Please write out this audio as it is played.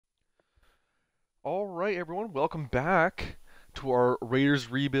All right, everyone, welcome back to our Raiders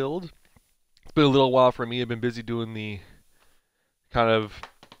rebuild. It's been a little while for me. I've been busy doing the kind of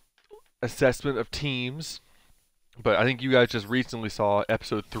assessment of teams, but I think you guys just recently saw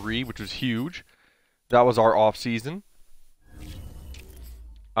episode 3, which was huge. That was our off season.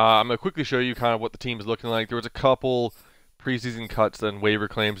 I'm going to quickly show you kind of what the team is looking like. There was a couple preseason cuts and waiver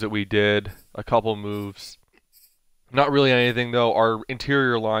claims that we did, a couple moves. Not really anything, though. Our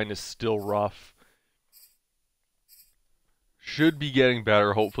interior line is still rough. Should be getting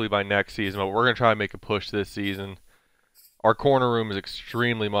better hopefully by next season, but we're going to try and make a push this season. Our corner room is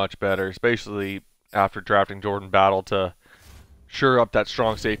extremely much better, especially after drafting Jordan Battle to shore up that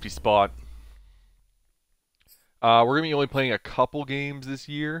strong safety spot. We're going to be only playing a couple games this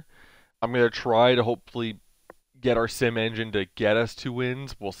year. I'm going to try to hopefully get our sim engine to get us 2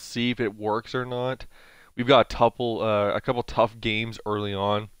 wins. We'll see if it works or not. We've got a couple tough games early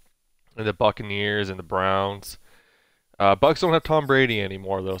on, in the Buccaneers and the Browns. Bucks don't have Tom Brady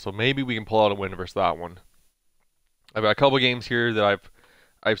anymore though, so maybe we can pull out a win versus that one. I've got a couple games here that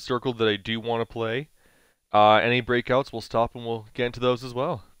I've circled that I do want to play. Any breakouts, we'll stop and we'll get into those as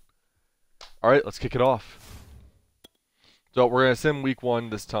well. All right, let's kick it off. So we're gonna sim week 1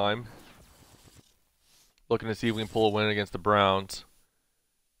 this time. Looking to see if we can pull a win against the Browns.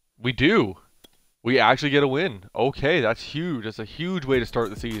 We do. We actually get a win. Okay, that's huge. That's a huge way to start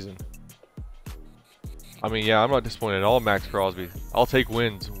the season. I mean, yeah, I'm not disappointed at all, Max Crosby. I'll take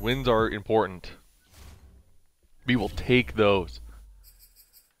wins. Wins are important. We will take those.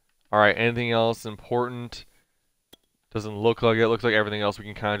 Alright, anything else important? Doesn't look like it. Looks like everything else we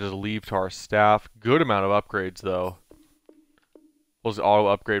can kind of just leave to our staff. Good amount of upgrades, though. We'll just auto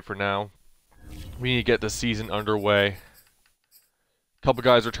upgrade for now. We need to get the season underway. A couple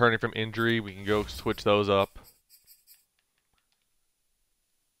guys returning from injury. We can go switch those up.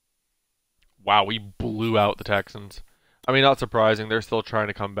 Wow, we blew out the Texans. I mean, not surprising. They're still trying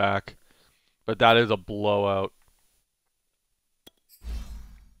to come back. But that is a blowout.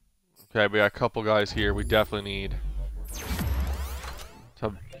 Okay, we got a couple guys here we definitely need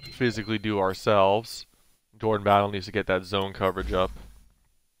to physically do ourselves. Jordan Battle needs to get that zone coverage up.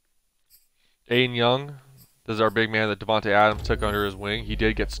 Aiden Young, this is our big man that Devontae Adams took under his wing. He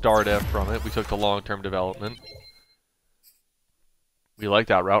did get starred F from it. We took the long-term development. We like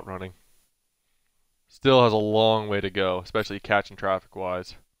that route running. Still has a long way to go, especially catching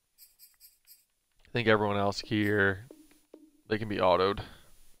traffic-wise. I think everyone else here, they can be autoed.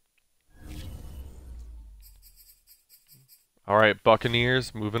 Alright,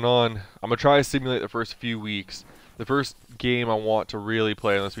 Buccaneers, moving on. I'm going to try to simulate the first few weeks. The first game I want to really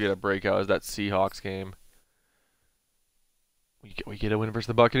play, unless we get a breakout, is that Seahawks game. We get a win versus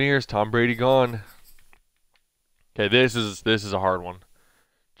the Buccaneers. Tom Brady gone. Okay, this is a hard one.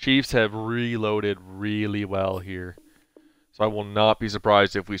 Chiefs have reloaded really well here. So I will not be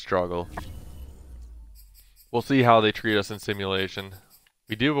surprised if we struggle. We'll see how they treat us in simulation.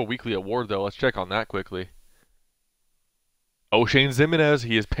 We do have a weekly award, though. Let's check on that quickly. O'Shane Ximines,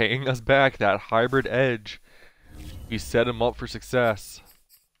 he is paying us back. That hybrid edge. We set him up for success.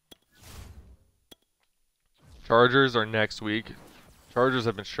 Chargers are next week. Chargers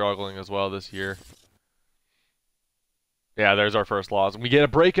have been struggling as well this year. Yeah, there's our first loss. We get a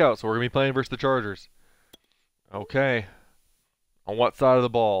breakout, so we're going to be playing versus the Chargers. Okay. On what side of the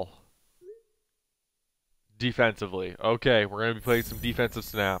ball? Defensively. Okay, we're going to be playing some defensive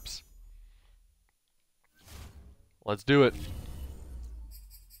snaps. Let's do it.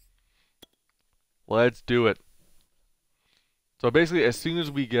 Let's do it. So basically, as soon as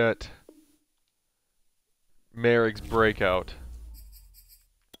we get Merrick's breakout,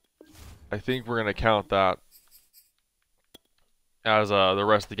 I think we're going to count that as the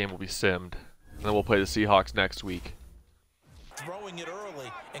rest of the game will be simmed. And then we'll play the Seahawks next week. Throwing it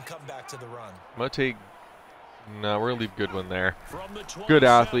early and come back to the run. I'm going to take... No, we're going to leave Goodwin there. Good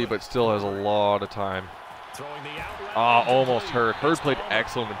athlete, but still has a lot of time. Almost Hurd. Hurd played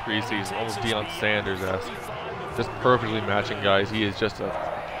excellent in preseason. Almost Deion Sanders-esque. Just perfectly matching guys. He is just a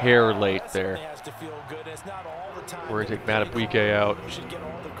hair late there. We're going to take Madubuike out.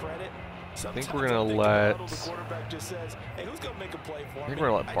 I think we're going to let...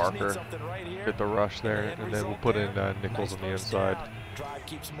 Barker get the rush there, and then we'll put in Nichols on the inside.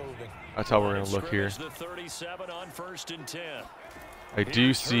 That's how we're going to look here. I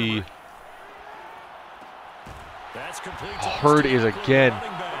do see... Hurd is again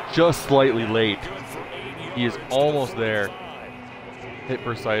just slightly late. He is almost there. Hit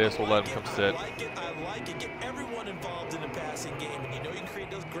bursitis, we'll let him come sit. I like it. Get everyone involved in the passing game, and you know you can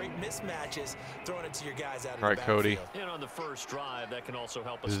create those great mismatches throwing it to your guys out of All right, the Cody. backfield. And on the first drive, that can also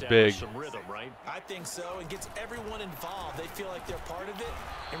help This is establish big. some rhythm, right? I think so. It gets everyone involved. They feel like they're part of it.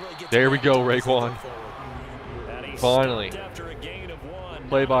 And really get There we go, Raekwon. Raekwon. Finally.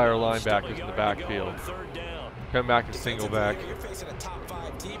 Play by our linebackers in the backfield. Come back and single back. You're facing a top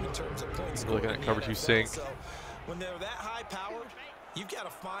 5 team in terms of points. We're looking at cover 2 sink. So when they're that high powered, you've got to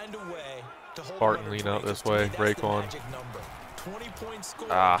find a way to hold Barton them under lean out 20. this way. To me, that's the Raekwon. magic number. 20-point score.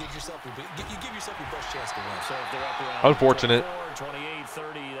 Ah. You give yourself your best chance to win. So if they're up around Unfortunate. 28,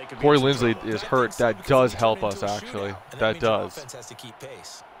 30, they could be Corey in some Linsley trouble. is hurt. That does help us, actually. That does. Offense has to keep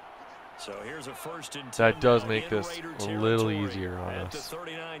pace. So here's a 1st and 10 That does now make in this Raider a little territory easier on at the us.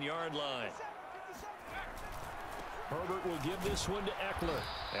 39-yard line. Herbert will give this one to Eckler.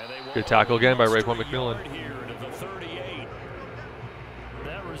 And they will Good tackle again by only Raekwon muster a McMillan. yard here to the 38.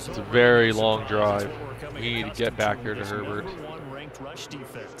 That It's result a very really long surprises drive. what we're coming We need to accustomed get back in there to this Herbert. #1 ranked rush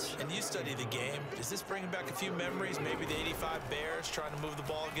defense. And you study the game. Does this bring back a few memories? Maybe the 85 Bears trying to move the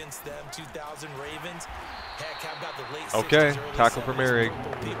ball against them, 2000 Ravens. Heck, how about the late 60s, Okay, early tackle for 70s Merrick.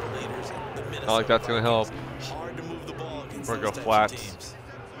 Purple People Eaters, the Not like Minnesota that's going to help. Vikings. Hard to move the ball against We're those going to go types of flats. teams.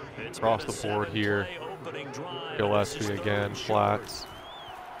 It's Across been a the board here. 7-play opening drive. Gillespie This is again, 3rd short. flats.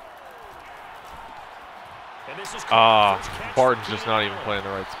 And this is Ah, First catch Barton's for just not even Keenan playing the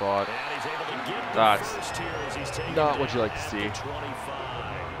right spot. And he's able to get the That's first here as he's taken not down what you like to at see. the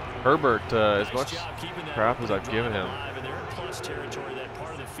 25. Herbert, as Nice much job keeping that crap as I've opening given drive him alive, and they're in plus territory, that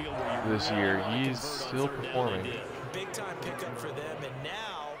part of the field where you this really year, wanna he's convert on still 3rd down, they performing. did. Big time pickup for them, and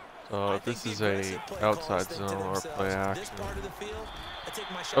now So I if think this the is aggressive a play outside calls think to zone or themselves, play this action. part of the field, I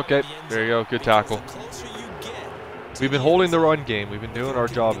take my shot Okay, at the end there you zone, go. Good because tackle. the closer you get to We've been the holding end the zone, run game. We've been doing our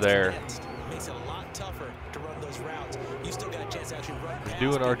job there. makes it a lot tougher to run those routes. You still got a chance to actually run past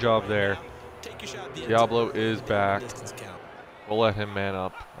Doing our people job right there. now. Take your shot at the end Diablo zone. is Make the back. distance count. We'll let him man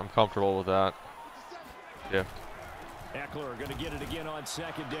up. I'm comfortable with that. Yeah. Eckler going to get it again on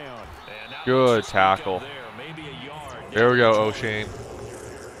 2nd down. And now Good let's just look up tackle. there, maybe a yard. There we go, O'Shane.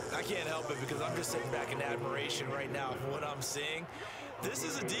 I can't help it because I'm just sitting back in admiration right now of what I'm seeing. This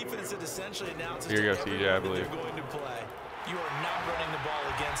is a defense that essentially announces Here you to go, CJ, everyone I that believe. they're going to play. You are not running the ball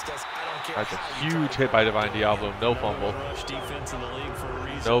against us. I don't care. That's a how you try huge to hit by run it. Divine Diablo. No fumble. Rush defense in the league for a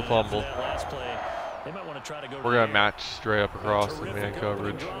reason. No And after fumble. that last play, they might want to try to go We're going to to match straight up across the man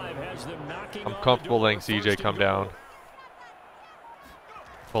coverage. I'm comfortable letting CJ come down.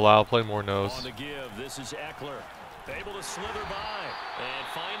 Bilal, play more On nose. the give, this is Eckler. Able to slither by. And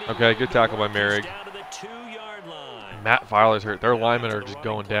finding Okay, room good to tackle by work this Merrick. down to the 2-yard line. Matt Filer's hurt. Their linemen To are the just running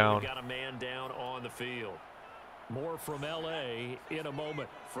going play, down. we got a man down on the field. More from LA in a moment.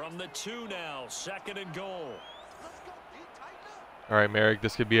 From the 2 now, 2nd and goal. All right, Merrick,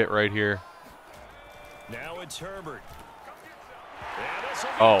 this could be it right here. Now it's Herbert. And this will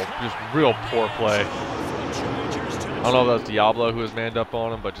be Oh, caught. just real poor play. Chargers to the I don't know if that was Diablo who was manned up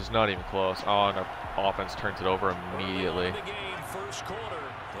on him, but just not even close. Oh, and our offense turns it over immediately. Early on in the game, first quarter.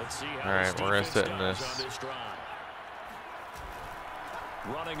 Let's see how All right, this we're gonna defense sit in does this. on drive.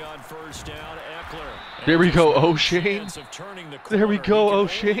 Running on 1st down, Eckler. There we And go, just no O'Shane. chance of turning the There we corner. go, He can only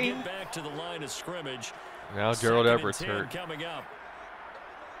O'Shane. get back to the line of scrimmage. Now Gerald 2nd and Everett's 10 hurt. coming up.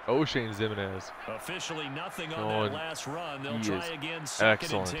 O'Shane Zimenez. Officially nothing on Going- that last run. They'll He try is again 2nd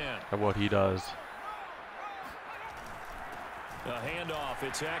excellent and 10. at what he does. A handoff,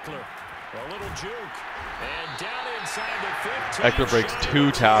 it's Eckler. A little juke. And down inside the 15. Eckler breaks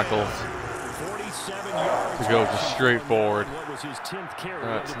 2 tackles 47 yards to go just straight forward. What was his 10th carry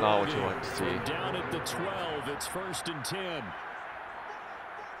That's of the not ball what you game. like to see. From down at the 12, it's 1st and 10.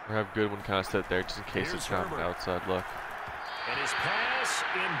 We have Goodwin kind of sit there just in case Here's it's not an Herbert. outside look. And his pass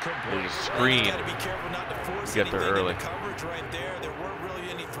incomplete. There's a screen. You got to be careful not to force Get there anything early. in the coverage right there. There weren't really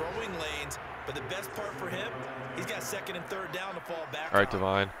any throwing lanes, but the best part for him, he's got 2nd and 3rd down to fall back All right, on.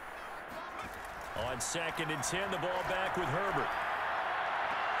 Divine. On 2nd and 10, the ball back with Herbert.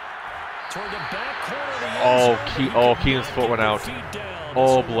 Toward the back corner of the end zone. Keenan's foot went out.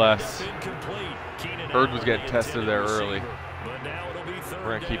 Oh, bless. Bird was getting tested there early. But now it'll be 3rd We're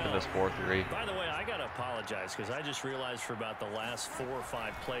going to keep in down. this 4-3. By the way, I got to apologize because I just realized for about the last 4 or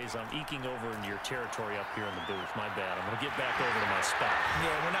 5 plays, I'm eking over into your territory up here in the booth. My bad. I'm going to get back over to my spot.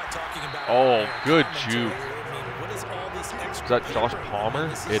 Yeah, we're not talking about Oh, iron good commentary. juke. I mean, what is all this extra Is that paper? Josh I mean, Palmer?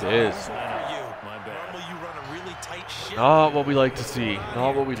 this It all is. for you. My bad. Normally you run a really tight ship. Not what we like to see.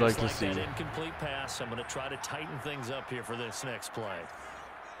 Not what we'd like Just to see. that incomplete pass. I'm going to try to tighten things up here for this next play.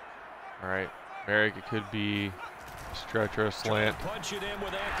 All right, Merrick, it could be a stretch or a slant. Punch it in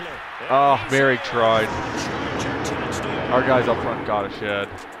with Eckler. Oh, And he's Merrick in. tried. Charger touchdown. Our guys up front got a shed.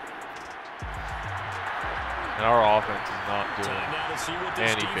 And our offense is not doing Time now to see what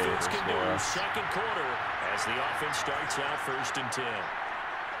this any defense favors can for do. us. Second quarter as the offense starts out 1st and 10.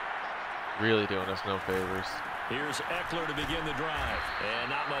 Really doing us no favors. Here's Eckler to begin the drive.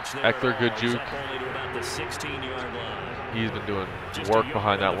 And not much there Eckler, at all. good He's juke. up only to about the 16-yard line. He's been doing Just work a yard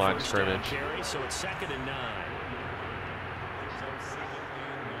behind on that the line of first down scrimmage. carry, so it's 2nd and 9.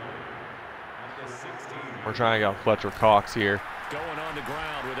 We're trying out Fletcher Cox here. Going on the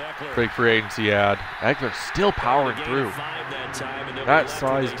ground with Eckler. Big free agency ad. Eckler's still powering through. That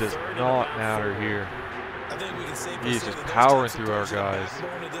size does not matter here. He's just powering through our guys.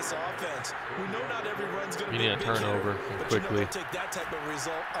 You need a turnover quickly.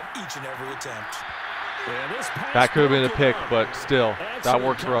 That could have been a pick, but still, that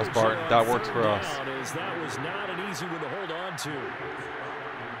works for us, Barton. That works for us. That was not an easy one to hold on to.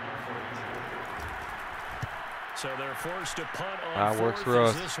 So they're forced to punt on That works 4th for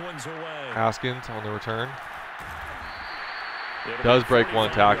as us. this one's away. Haskins on the return. Does break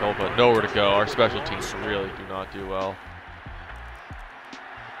one tackle, but nowhere to go. Our special teams really do not do well.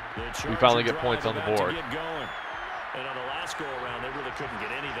 We finally get points on the board. And on the last go around, they really couldn't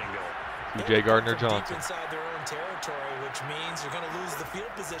get anything going. J. Gardner-Johnson. Inside their own territory, which means you're going to lose the field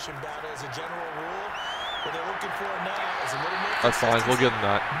position battle as a general rule. What they're looking for now is a little more. That's fine. We'll give them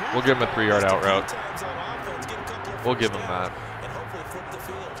that. We'll give them a 3-yard out route. We'll give them that. And hopefully flip the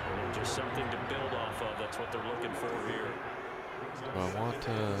field. Just something to build off of. That's what they're looking for here. I want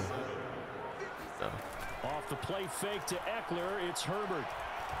to. No. Off the play fake to Eckler, it's Herbert.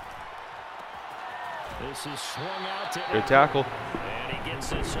 This is swung out to Eckler. Good tackle. And he gets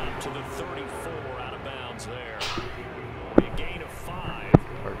this up to the 34 out of bounds there. A gain of 5.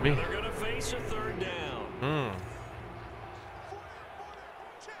 Pardon me. And they're going to face a 3rd down.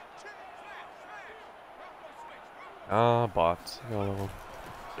 Bots. All of them.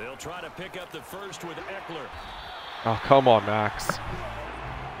 They'll try to pick up the first with Eckler. Oh, come on, Max. I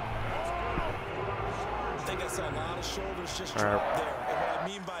think I saw a lot of shoulders just All right. drop there. And what I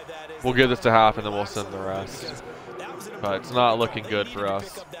mean by that is We'll give this to half, and then we'll send the rest. But it's not looking good for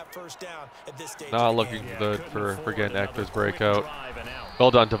us. Not looking good for getting Eckler's breakout.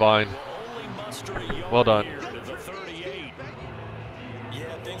 Well done, Divine. Well done.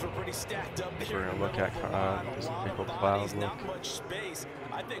 Yeah, things were pretty stacked up there. We're going to look at this Nickel Cloud look.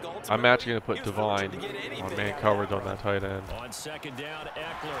 I'm actually going to put Divine on man coverage on that tight end. On 2nd down,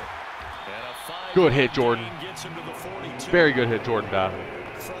 Eckler. Good hit, Jordan. Very good hit, Jordan Battle.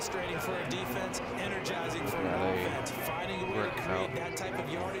 Frustrating for a defense, energizing for an offense. Finding a way to create that type of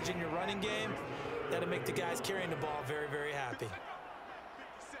yardage in your running game, that'll make the guys carrying the ball very, very happy.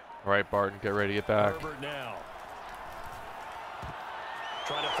 All right, Barton, get ready to get back.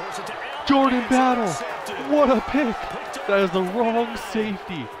 Jordan Battle. What a pick. That is the wrong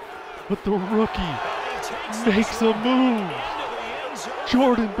safety. But the rookie makes a move.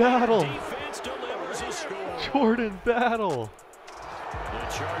 Jordan Battle. Jordan Battle.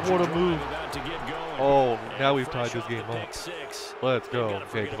 What a move. Oh, now we've tied this game up. Let's go.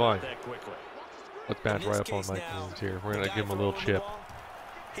 Okay, Divine. Let's match right up on Mike Williams here. We're going to give him a little chip.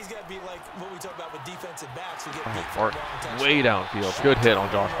 He's got to be like what we talk about with defensive backs who get Barton, way downfield. Good hit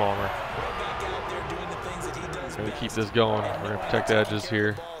on Josh Palmer. Going to keep this going. We're going to protect the edges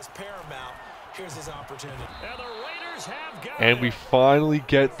here. Here's his opportunity. And we finally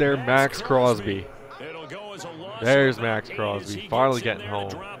get there, Max Crosby. There's Max Crosby, finally getting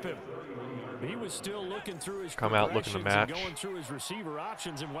home. He was still looking through his Come out looking to match. going through his receiver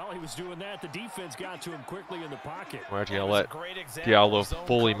options, and while he was doing that, the defense got to him quickly in the pocket. We're actually going to let Diallo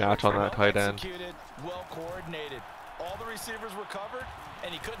fully match on that tight end. Well coordinated. All the receivers were covered,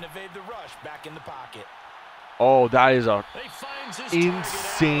 and he couldn't evade the rush back in the pocket. Oh, that is a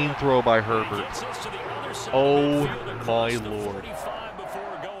insane throw by Herbert. Oh my Lord.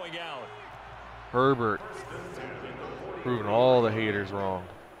 Herbert proving all the haters wrong.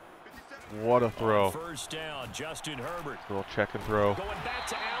 What a throw. First down, Justin Herbert. We'll check and throw.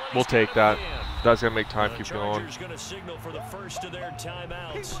 We'll take that. That's going to make time keep going.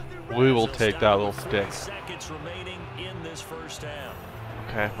 We will take that little stick.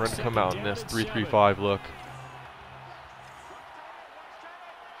 Okay, we're going to come out in this 3-3-5 look.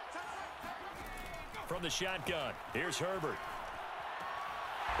 From the shotgun, here's Herbert.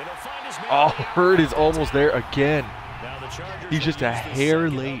 Oh, Hurd is almost there again. He's just a hair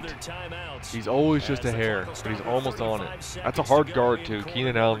late. He's always just a hair, but he's almost on it. That's a hard guard too.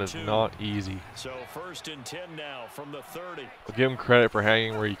 Keenan Allen is not easy. So 1st and 10 now from the 30. I'll give him credit for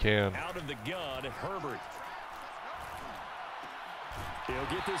hanging where he can. Out of the gun, Herbert.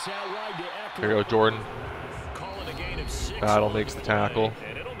 He'll get this out wide to Eckler. There you go, Jordan. Calling a gain of 6. Battle makes the tackle.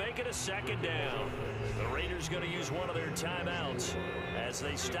 And it'll make it a a second down. The Raiders going to use one of their timeouts as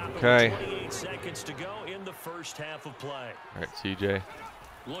they stop. Okay. 28 seconds to go in the first half of play. All right, CJ.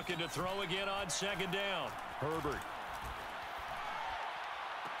 Looking to throw again on second down. Herbert.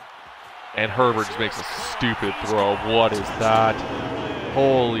 And Herbert just makes a stupid throw. What is that?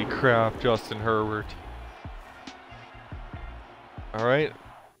 Holy crap, Justin Herbert. All right,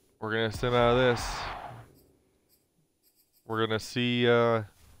 we're going to sim out of this. We're going to see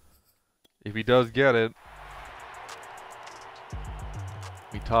if he does get it.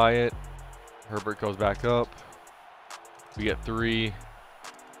 We tie it. Herbert goes back up. We get 3.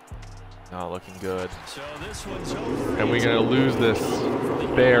 Not looking good. So this one's over. And we're going to lose this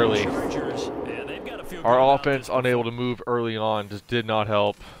barely. Our offense unable to move early on just did not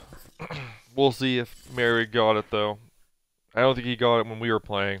help. We'll see if Merrick got it though. I don't think he got it when we were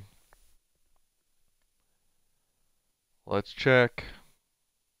playing. Let's check.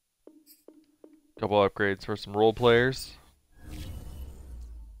 Couple upgrades for some role players.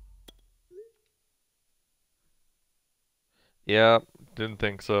 Yeah, didn't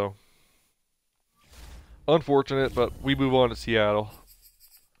think so. Unfortunate, but we move on to Seattle.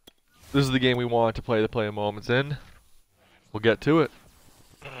 This is the game we wanted to play the play of moments in. We'll get to it.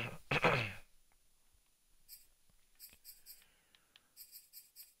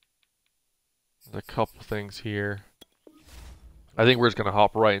 There's a couple things here. I think we're just going to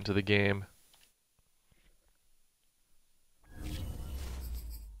hop right into the game.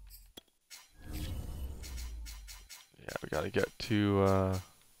 Yeah, we got to get to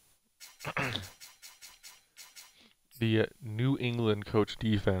the New England coach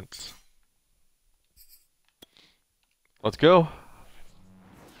defense. Let's go.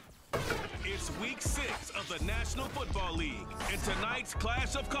 It's week 6 of the National Football League, and tonight's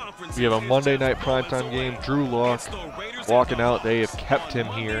clash of conferences. We have a Monday night primetime game. Drew Lock walking out. They have kept him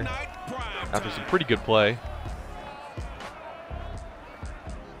here after some pretty good play.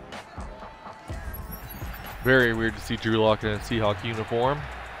 Very weird to see Drew Lock in a Seahawk uniform.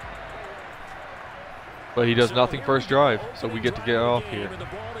 But he does nothing first drive, so we get to get off here.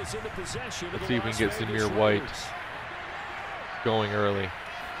 Let's see if we can get Zamir White going early.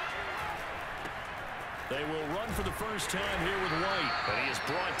 They will run for the first time here with White, but he is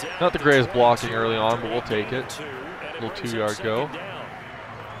brought down. Not the greatest blocking early on, but we'll take it. Little 2-yard go. Oh,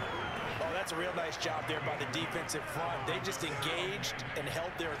 that's a real nice job there by the defensive front. They just engaged and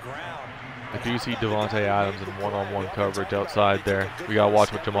held their ground. I do see Devontae Adams in one-on-one coverage outside there. We gotta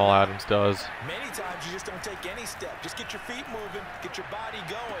watch what Jamal Adams does. Many times you just don't take any step. Just get your feet moving, get your body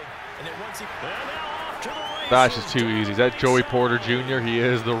going, and then once he... That's just too easy. Is that Joey Porter Jr.? He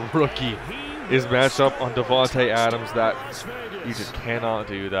is the rookie. His matchup on Devontae Adams, that you just cannot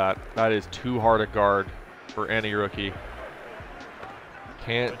do that. That is too hard a guard for any rookie.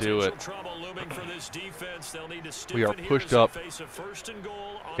 Can't do it. We are pushed up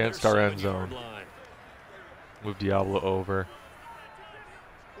against our end zone. Move Diablo over.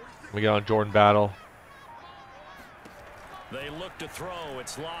 We get on Jordan Battle. They look to throw.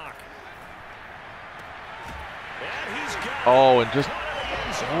 It's Lock. Oh, and just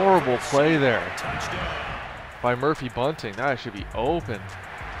horrible play there by Murphy Bunting. That should be open.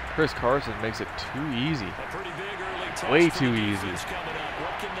 Chris Carson makes it too easy. Way too easy.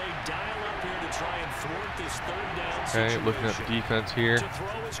 Okay, looking at the defense here.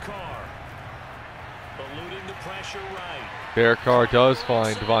 Derek Carr does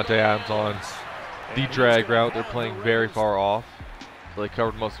find Devontae Adams on the drag route. They're playing very far off, so they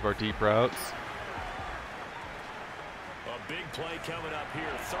covered most of our deep routes. Big play coming up here.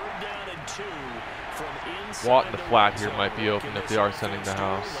 3rd down and 2 from inside. Watt in the flat here might be open if they are sending the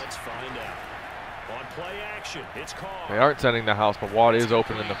house. Let's find out. On play action, it's Carr. They aren't sending the house, but Watt is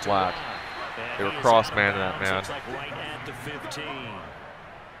open in the flat. They were cross-manning that man. Looks like right at the 15.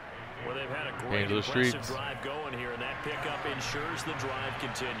 Well, they've had a great Into the streets. drive going here, and that pickup ensures the drive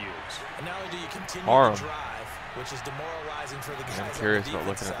continues. And not only do you continue Arm. the drive, which is demoralizing for the guys I'm curious on the about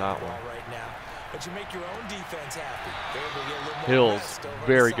looking defensive at side of that the one. ball right now. But you make your own defense happy. They're able to get a little more Hills, rest over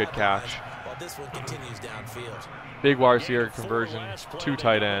very the good sidelines catch. While this one continues downfield. Big wide receiver conversion, 2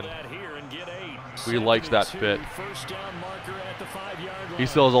 tight end. We liked that fit. He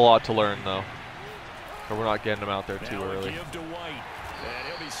still has a lot to learn though, so we're not getting him out there too early.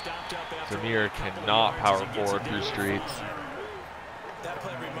 Zamir cannot power forward through streets. That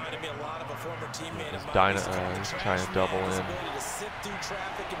play reminded me a lot of a former teammate of mine. He's trying to double in.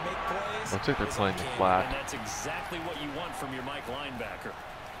 Looks like they're playing the flat. And that's exactly what you want from your Mike linebacker.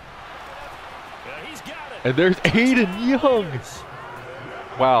 He's got it. And there's Aiden Young.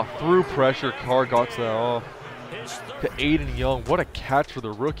 Wow, through pressure, Carr got that off. to Aiden Young. What a catch for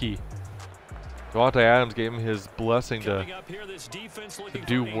the rookie. Davante Adams gave him his blessing to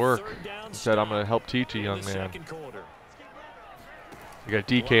do work. He said, I'm going to help teach a young man. We got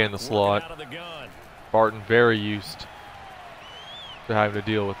DK in the slot. Barton very used to having to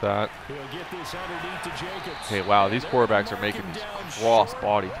deal with that. Hey, wow, these quarterbacks are making these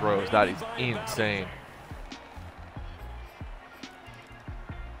cross-body throws. That is insane.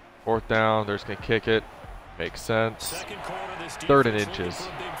 Fourth down, they're just going to kick it. Makes sense. 3rd and inches.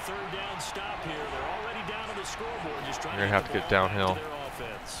 You're going to have to get downhill.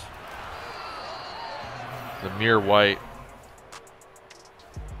 Zamir White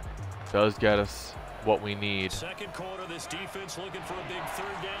does get us what we need. Second quarter, this defense looking for a big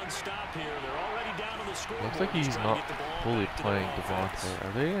 3rd down stop here. They're already down on the scoreboard. Looks like he's not fully playing Davante.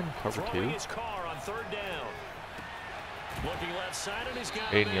 Are they in cover 2?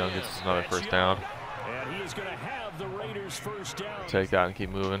 Aiden Young gets us another first down. And he is going to have the Raiders first down. Take that and keep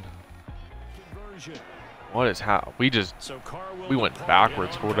moving. What is how we went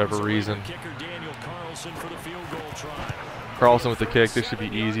backwards for whatever reason. Carlson with the kick. This should be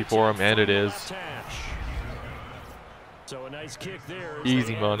easy for him, and it is. So a nice kick there.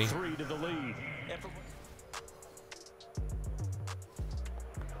 Easy money.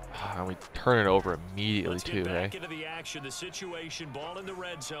 And we turn it over immediately too, hey?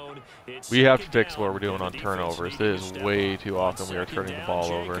 We have to fix what we're doing on turnovers. This is way too often we are turning the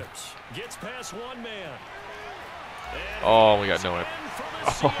ball over. Oh, we got no one.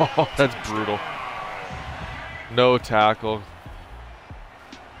 Oh, that's brutal. No tackle.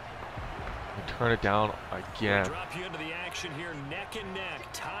 We turn it down again.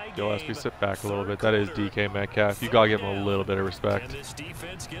 Gillespie, sit back a little bit. That is DK Metcalf. You gotta give him a little bit of respect.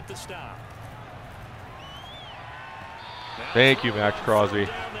 Thank you, Max Crosby.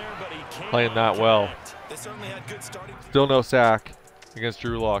 Playing that well. Still no sack against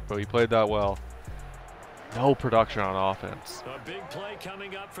Drew Lock, but he played that well. No production on offense. A big play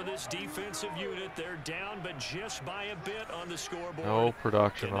coming up for this defensive unit. They're down, but just by a bit on the scoreboard. No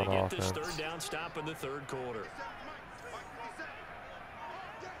production on This offense. 3rd down stop in the 3rd quarter.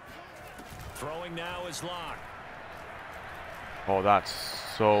 Throwing now is Lock. Oh, that's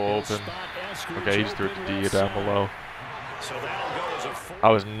so open. Okay, he just threw it to D down below. I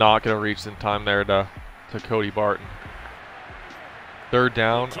was not going to reach in time there to Cody Barton. 3rd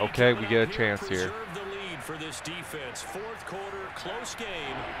down. Okay, we get a chance here. For this defense, 4th quarter, close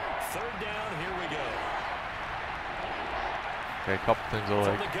game. 3rd down, here we go. Okay, a couple things I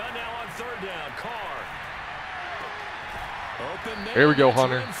like. The gun now on 3rd down, Carr. Here we go,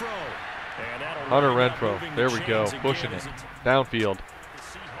 Hunter. Hunter Renfrow. There we go, pushing it. Downfield.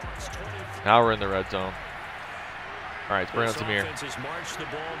 Now we're in the red zone. All right, let's bring out Zamir. Has marched the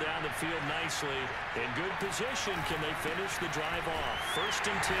ball down the field nicely. In good position, can they finish the drive off? 1st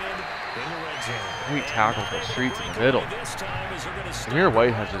and 10 in the red zone. Great tackle from Streets in the middle. Zamir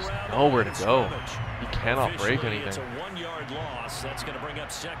White has just nowhere to go. He cannot break anything. It's a 1-yard loss. That's going to bring up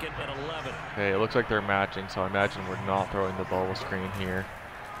 2nd and 11. Okay, it looks like they're matching, so I imagine we're not throwing the bubble screen here.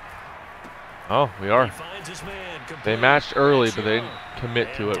 Oh, we are. They matched early, but they didn't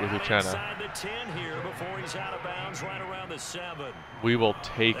commit to it with Uchenna. We will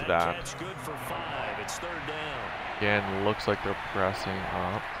take that. That's good for 5. It's 3rd down. Again, looks like they're pressing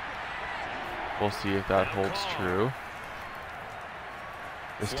up. We'll see if that holds true.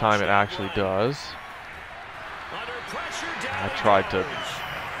 This time it actually does. I tried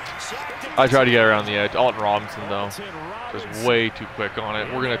to get around the edge. Alton Robinson, though, was way too quick on it.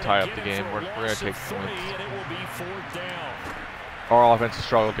 We're going to tie up the game. We're going to take points. Our offense has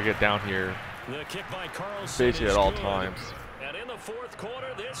struggled to get down here basically at all times.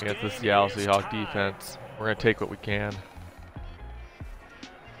 Against the Seattle Seahawks defense, we're going to take what we can.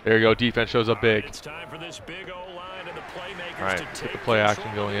 There you go. Defense shows up big. All right, get the play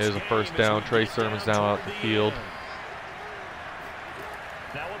action going. It is a 1st down. Trey Sermon's now out the field.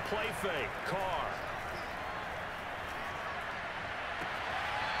 Now a play fake. Carr.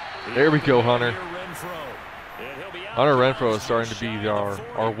 There we go, Hunter. Hunter Renfrow is starting to be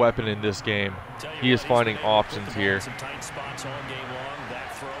our weapon in this game. He is finding options here.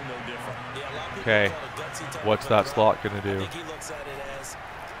 Okay, what's that slot going to do?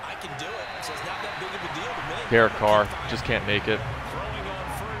 Derek Carr just can't make it.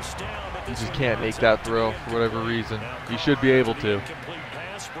 He just can't make that throw for whatever reason. He should be able to.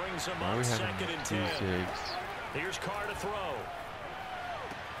 Why are we having 2 zigs? Here's Carr to throw.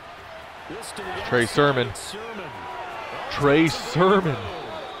 Trey Sermon. Trey Sermon.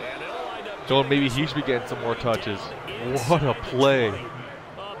 So maybe he should be getting some more touches. What a play.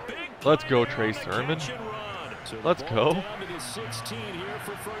 Let's go, Trey Sermon. Let's go. Down to the 16 here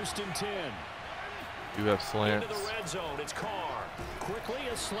for 1st and 10. You have slants. Into the red zone. It's Carr. Quickly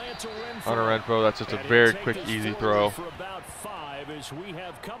a slant to Renfro. Hunter Renfro, that's just a very quick, easy throw. For about 5 as we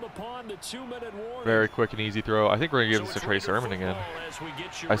have come upon the 2-minute warning. Very quick and easy throw. I think we're gonna give this to Trey Sermon again.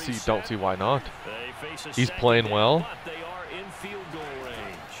 Don't see why not. He's playing well. They are in field goal range.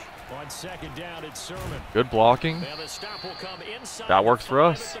 On 2nd down, it's Sermon. Good blocking. That works for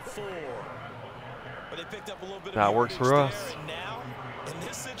us. That works for us.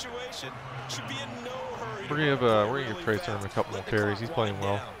 We're gonna give Trey Sermon a couple more carries. He's playing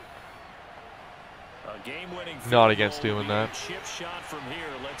well. Not against doing that.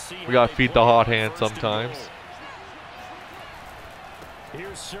 We gotta feed the hot hand sometimes.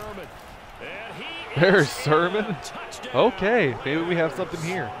 There's Sermon. Okay, maybe we have something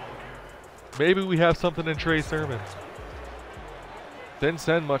here. Maybe we have something in Trey Sermon. Didn't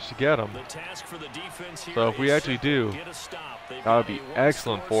send much to get him. So if we actually do, that would be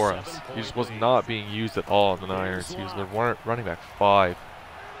excellent for us. He just was not being used at all in the Niners. He was the running back 5.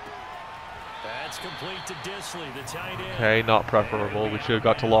 That's complete to Disley, the tight end. Okay, not preferable. We should have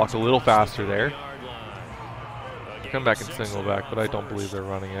got to lock a little faster there. Come back and single back, but I don't believe they're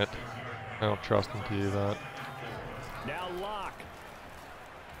running it. I don't trust them to do that. Now lock.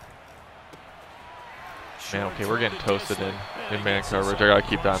 Man, okay, we're getting toasted in man coverage. I gotta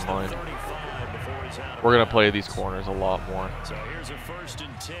keep that in mind. We're gonna play these corners a lot more. So here's a 1st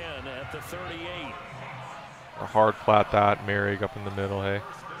and 10 at the 38. A hard flat that, Merrick up in the middle, hey.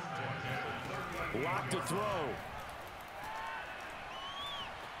 Lock to throw.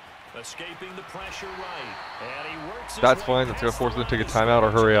 Escaping the pressure right. And he works his That's way fine. That's gonna force them to take a timeout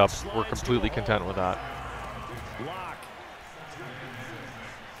or hurry up. We're completely content with that. Lock.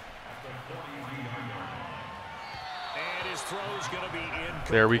 And his throw's gonna be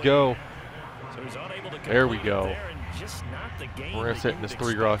incomplete. There we go. So he's unable to There we complete go. there, and just not the game We're gonna that sit you in this would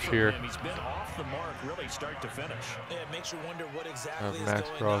 3 expect rush from here. him. He's been off the mark really start to finish. Yeah, it makes you wonder what exactly is Max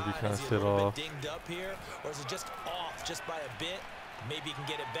going Crosby on. kinda Is he a sit little off. bit dinged up here, or is it just off just by a bit? Maybe he can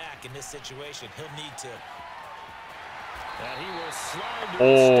get it back in this situation. He'll need to. And he will slide to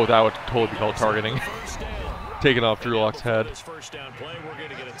Oh, his that would totally be called targeting. first down. Taking off Drew Lock's head. This first down play, we're going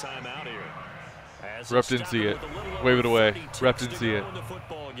to get a timeout here. As Rep it's didn't see stopped it. with a little Wave over it away. 30 Rep ticks didn't to see go it. in the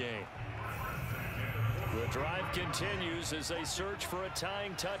football game. The drive continues as they search for a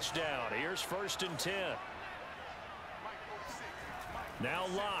tying touchdown. Here's 1st and 10. Now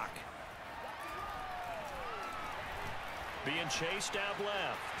Lock. Being chased out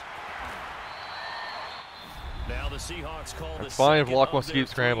left. Now the Seahawks call the It's fine if second Lock of wants to their keep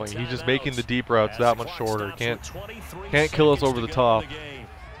scrambling. 3 He's just making the timeouts. deep routes As that the much clock shorter. stops Can't with 23 kill us seconds over to the go in top. the game.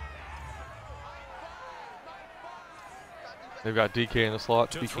 They've got DK in the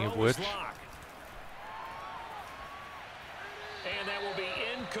slot, To speaking of throw is which. Lock. And that will be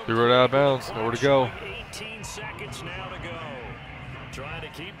incomplete. Threw it out of bounds. Nowhere to go. 18 seconds now to go. Trying to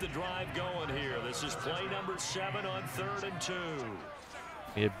keep the drive going here. This is play number 7 on 3rd and 2.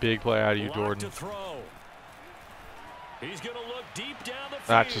 Need a big play out of you, Lock Jordan. to throw. He's going to look deep down the field.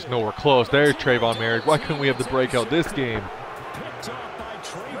 That's just nowhere close. There's Trayvon Merrick. Why couldn't we have the breakout this game? Picked off by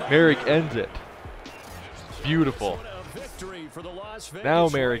Trayvon Merrick ends it. Beautiful. What a victory for the Las Vegas Now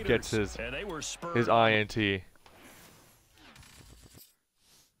Merrick Raiders. gets And they were spurred his on. INT.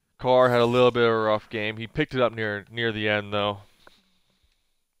 Carr had a little bit of a rough game. He picked it up near the end, though.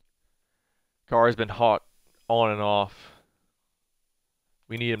 Carr has been hot on and off.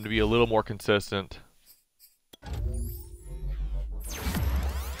 We need him to be a little more consistent.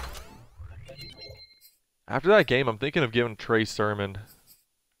 After that game, I'm thinking of giving Trey Sermon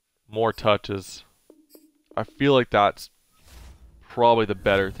more touches. I feel like that's probably the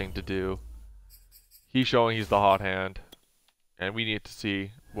better thing to do. He's showing he's the hot hand, and we need to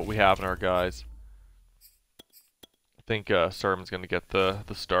see what we have in our guys. I think Sermon's going to get the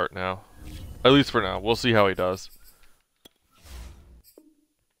start now. At least for now. We'll see how he does.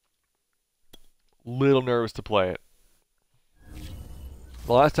 Little nervous to play it.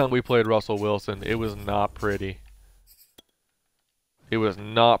 The last time we played Russell Wilson, it was not pretty. It was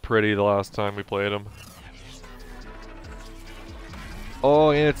not pretty the last time we played him. Oh,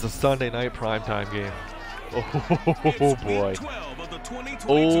 and it's a Sunday night primetime game. Oh boy.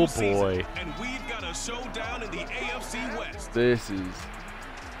 Oh boy. And we've got a showdown in the AFC West. This is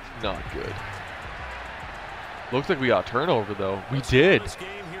not good. Looks like we got a turnover though. We did. This game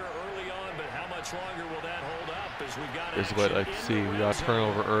here early on, but how much longer will that hold up as we've got This is what I action see. in the We got red a zone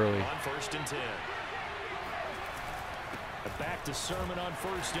turnover early. on 1st and 10. Back to Sermon on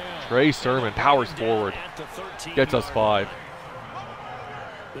 1st down. Trey Sermon powers forward. At the 13 Gets us 5.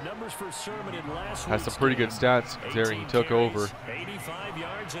 The numbers for Sermon in last Has some pretty good stats considering he took over. 85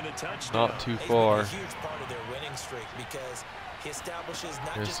 yards and a touchdown. Not too far. He's been a huge part of their winning streak because he establishes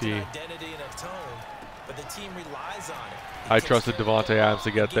not just an identity and a tone, but the team relies on it. I trusted Davante Adams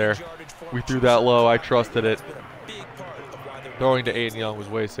to get there. We threw that low. I trusted it. Throwing to Aiden Young was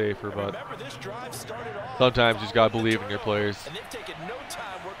way safer, but sometimes you just got to believe in your players. And they've taken no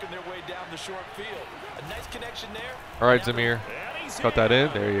time working their way down the short field. A nice connection there. All right, Zamir. Cut that in.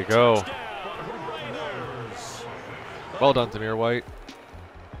 There you go. Well done, Zamir White.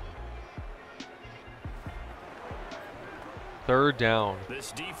 Third down.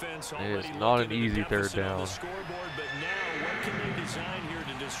 It is not an easy third down.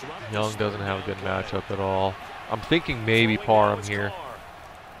 Young doesn't have a good matchup at all. I'm thinking maybe Parham here.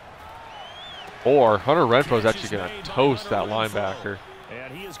 Or Hunter Renfrow is actually going to toast that linebacker.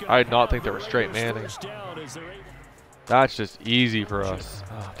 I did not think they were straight manning. That's just easy for us.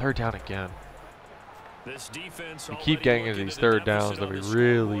 Oh, third down again. We keep getting into these third downs that we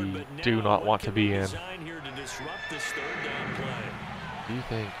really do not want to be in. Do you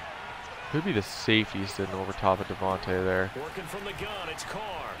think? Could be the safety sitting over top of Davante there.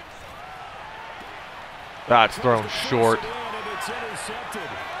 That's thrown short.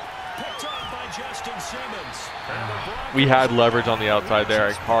 We had leverage on the outside there,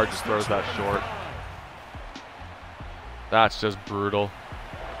 and Carr just throws that short. That's just brutal.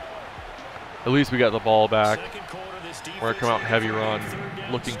 At least we got the ball back. We're going to come out heavy run,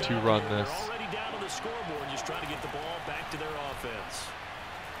 looking to run this.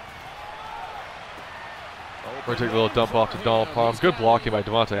 We're going to take a little dump off to Donald Parham. Good blocking by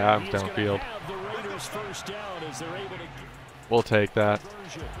Davante Adams downfield. We'll take that.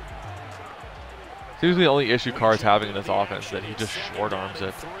 Seems to be the only issue Carr's having in this offense, that he just short arms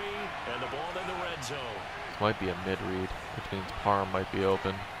it. This might be a mid-read, which means Parham might be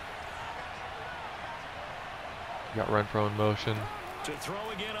open. Got Renfrow in motion.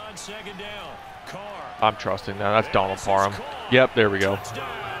 I'm trusting that. That's Donald Parham. Yep, there we go.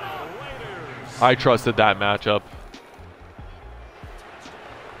 I trusted that matchup.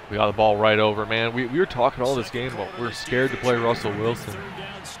 We got the ball right over, man. We were talking all this game about we're scared to play Russell Wilson.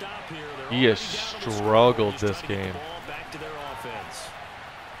 He has struggled this game.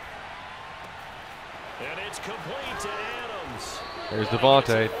 There's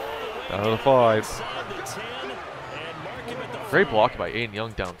Davante, down to the 5. Great block by Aiden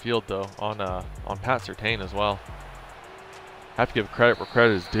Young downfield though, on Pat Surtain as well. Have to give credit where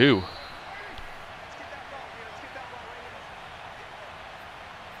credit is due.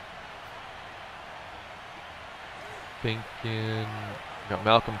 Thinking, got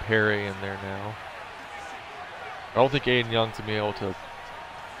Malcolm Perry in there now. I don't think Aiden Young's gonna be able to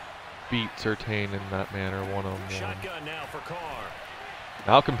beat Surtain in that manner one-on-one.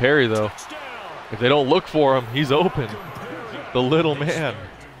 Malcolm Perry though, if they don't look for him, he's open. The little man.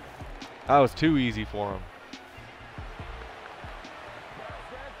 That was too easy for him.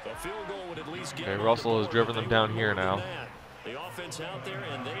 Okay, Russell has driven them down here now. The offense out there,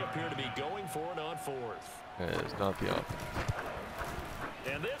 and they appear to be going for it on fourth. It is not the offense.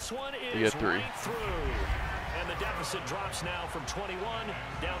 And this one is we get 3. right through. And the deficit drops now from 21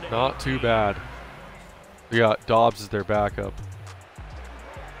 down to not 18. Too bad. We got Dobbs as their backup.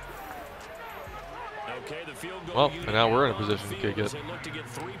 Well, and now we're in a position to kick it.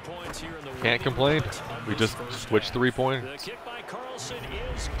 Can't complain. We just switched 3 points.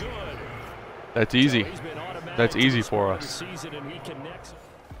 That's easy. That's easy for us.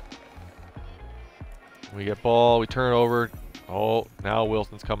 We get ball, we turn it over. Oh, now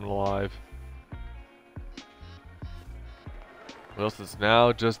Wilson's coming alive. Wilson's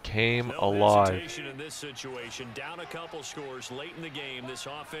now just came alive. In this situation, down a couple scores late in the game, this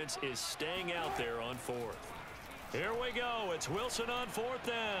offense is staying out there on fourth. Here we go. It's Wilson on fourth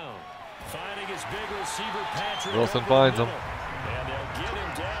down. Finding his big receiver Patrick. Wilson finds him. And they'll get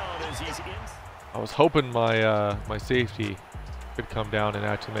him down as he's in. I was hoping my my safety could come down and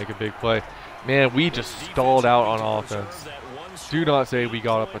actually make a big play. Man, we just stalled out on offense. Do not say we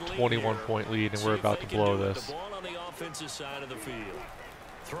got up a 21-point lead and we're about to blow this. Side of the field.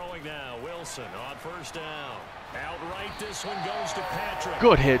 Throwing now, Wilson on first down. Outright, this one goes to Patrick.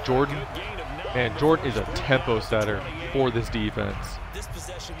 Good hit, Jordan. And Jordan is a tempo setter for this defense. This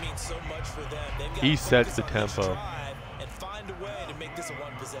possession means so much for them. He sets the tempo. And find a way to make this a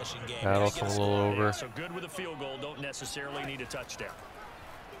one-possession game. That'll come a little over. So good with a field goal, don't necessarily need a touchdown.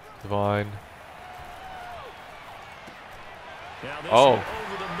 Divine. Oh,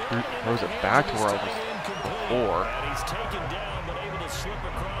 throws it back to where I was before. slip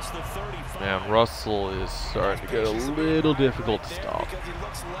across the 35. Man, Russell is starting to get a little difficult to stop. Because he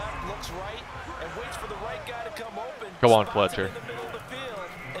looks left, looks right, and waits for the right guy to come open. Come on, spots him Fletcher. in the middle of the field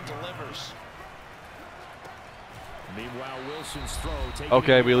and delivers. Meanwhile, Wilson's throw taking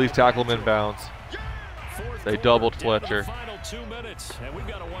Okay, we at least tackle him in bounds. They doubled down to the Fletcher. Final 2 minutes, and we've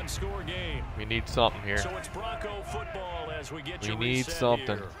got a one-score game. We need something here. So it's Bronco football as we get you We need reset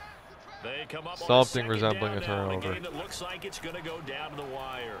something. here. They come up on Something second resembling down a now, turnover. A game that looks like it's going to go down to the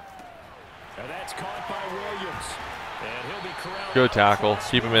wire. And that's caught by Williams. And he'll be corralled. Good tackle.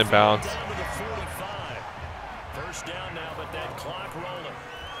 Keep him in bounds. Down to the 45. First down now, but that clock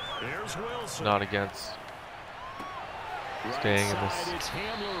rolling. Here's Wilson. Not against. Staying in Right this. side, it's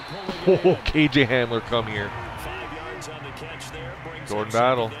Hamler pulling Oh, it in. KJ Hamler, come here. 5 yards on the catch there, brings Jordan up second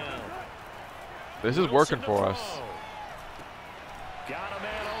Battle. down. This is Wilson working to for us. throw. Got a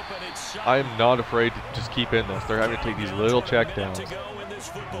man open. It's I am not afraid to just keep in this. They're having to take these little check downs.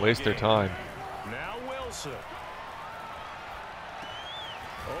 Waste their time. Now Wilson.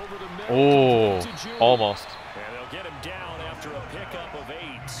 Over the middle, Oh, complete to Jeudy. almost. And they'll get him down after a pickup of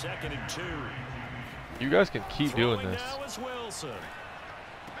 8, 2nd and 2. You guys can keep doing Throwing this. now is Wilson.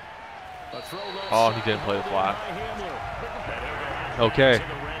 A throw left Oh, he side, didn't play the pulled in flat. by Hamler. And he'll go out Okay. to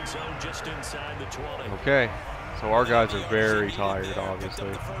the red zone just inside the 20. Okay. So our guys are very tired, obviously.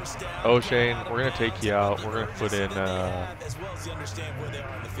 O'Shane, we're going to take you out. We're going to put in, As well as you understand where they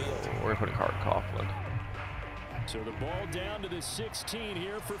are in the field. we're going to put in Carter Coughlin. So the ball down to the 16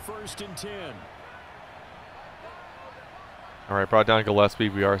 here for 1st and 10. All right, brought down Gillespie.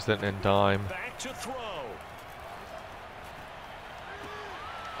 We are sitting in dime. Back to throw.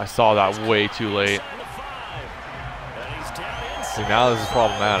 I saw that way too late. 7 to 5. And he's down inside. See, now this is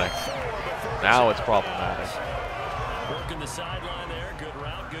problematic. Now it's problematic. Working the sideline there. Good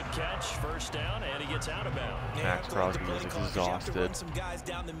route, good catch. First down, and he gets out of bounds. Max Crosby is exhausted.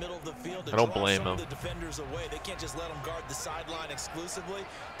 I don't blame him. The defenders away. They can't just let them guard the sideline exclusively.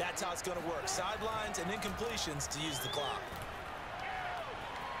 That's how it's going to work. Sidelines and incompletions to use the clock.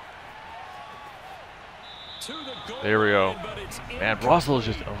 To the goal There we go. line, but it's Man, Russell is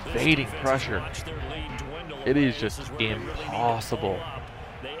just incomplete. evading This defense pressure. has watched their lead dwindle It away. is just This is where they really need to impossible. follow up.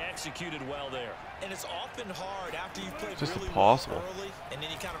 They executed well there. And it's often hard after you've played Just really impossible well early, and then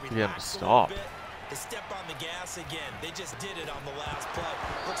you kind of to get him to relax a little stop. bit, to step on the gas again. They just did it on the last play.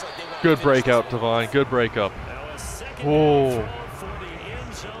 Looks like they want to Good finish breakout, this one. Divine. Good breakup. Now a second Oh. down throw for the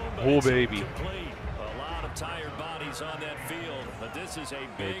end zone, but Oh, it's baby. incomplete. A lot of tired bodies on that field, but this is a Hey,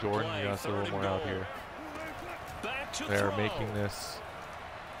 big Jordan, play. you got to a 3rd little and more out goal. here. Back to They're throw. making this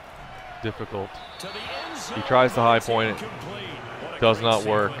difficult. To the end zone, He tries to high but it's point it. incomplete. What a Does great not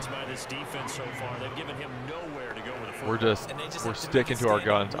work. sequence by this defense so far. They've given him nowhere to go with the We're football. just, And they just we're have to sticking make to it our stand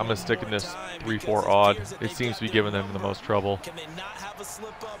up guns. I'm going to stick in one this more time 3-4 because it odd. appears that It they've seems got to be their giving them the number. most trouble. Can they not have a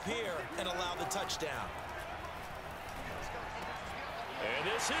slip up here and allow the touchdown?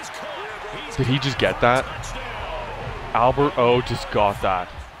 And this is caught. He's Did he just get that? touchdown. Albert O just got that.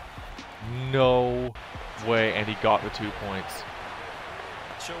 No way, and he got the 2 points.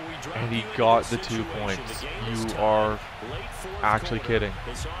 So we drop And he you into got this the 2 situation. points. The game is You tied. are Late fourth actually quarter. kidding.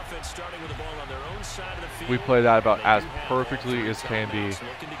 This offense starting with the ball on their own side of the field. We play that about They as do have perfectly all as three can be. timeouts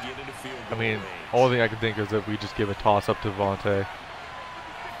looking to get into field I goal mean, range. only thing I can think is that we just give a toss up to Devontae.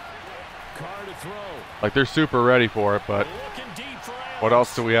 Carr to throw. Like, they're super ready for it, but Looking deep for what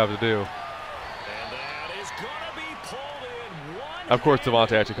else do we have to do? And that is gonna be pulled in one. Of course,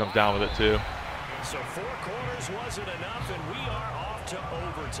 Devontae actually comes down with it, too. So 4 quarters wasn't enough, and we are off to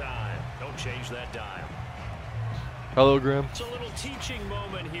overtime. Don't change that dial. Hello, Grim. It's a little teaching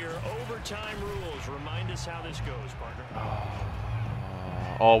moment here. Overtime rules. Remind us how this goes, partner.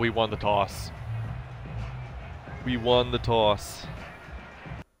 Oh, we won the toss. We won the toss.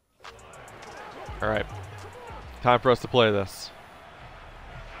 All right. Time for us to play this.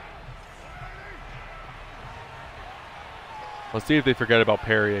 Let's see if they forget about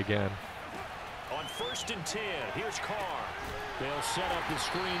Perry again. On 1st and 10, here's Carr. They'll set up the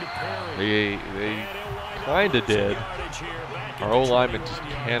screen to Perry. They kind of did. Our O-lineman just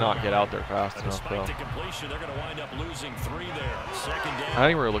cannot get out there fast enough, though. Despite the completion, they're going to wind up losing 3 there. 2nd down. I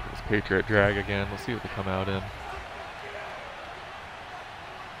think we're going to look at this Patriot drag again. Let's see what they come out in.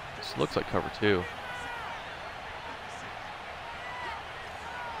 This looks like cover 2.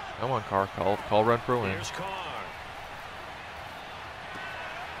 Come on, Carr. Call Renfro in. Here's Carr.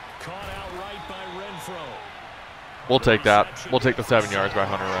 Caught outright by Renfro. We'll take that. We'll take the 7 yards by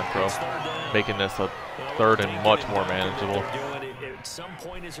Hunter Renfro, making this a 3rd and much more manageable. At some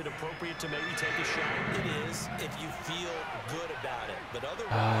point, is it appropriate to maybe take a shot? It is if you feel good about it, but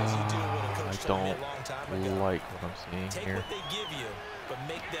otherwise you do what a coach told me a long time ago. I don't like what I'm seeing Take here. what they give you, but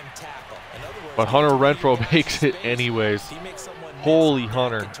make them tackle. In other words, But Hunter Renfrow makes it anyways. if you make someone miss, Holy that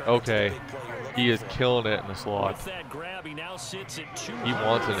Hunter. can turn into the Okay. big play you're looking He is for. killing it in the slot. With that grab, he now sits at 2 He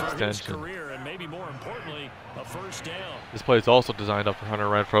wants an for his extension. career, and maybe more importantly, a first down. This play is also designed up for Hunter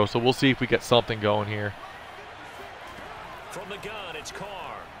Renfrow, so we'll see if we get something going here. From the gun, it's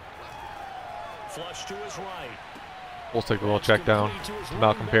Carr. Flush to his right. We'll take a little check down to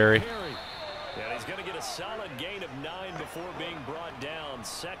Malcolm Perry. And he's going to get a solid gain of 9 before being brought down.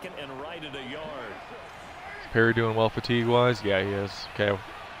 Second and right at a yard. Perry doing well fatigue-wise? Yeah, he is. Okay.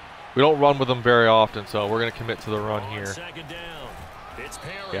 We don't run with him very often, so we're going to commit to the run here. Second down. It's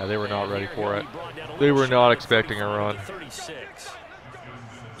Perry. Yeah, they were not ready for it. He brought down a They little were short not of expecting a 35 run. to 36.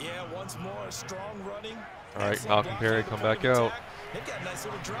 Yeah, once more, strong running. All right, Excellent Malcolm blocking Perry, at the come point back of out. attack. They've got a nice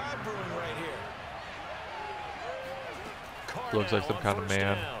little drive brewing right here. Looks like some kind of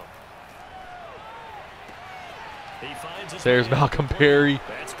man. He finds his There's man. Malcolm Perry.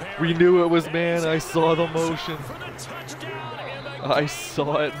 That's Perry. We knew it was man. I saw the motion. For the touchdown, and I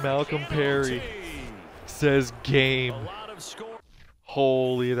saw it, Malcolm Perry. Says game. A lot of score.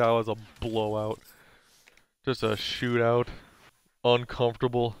 Holy, that was a blowout. Just a shootout.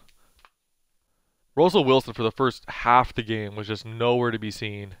 Uncomfortable. Russell Wilson for the first half of the game was just nowhere to be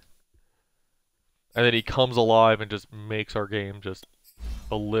seen. And then he comes alive and just makes our game just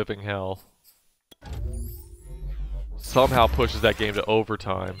a living hell. Somehow pushes that game to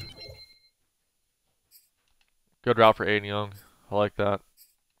overtime. Good route for Aiden Young. I like that.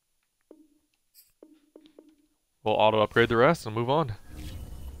 We'll auto upgrade the rest and move on.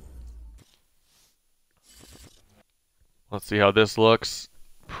 Let's see how this looks.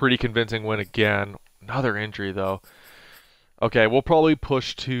 Pretty convincing win again. Another injury though. Okay, we'll probably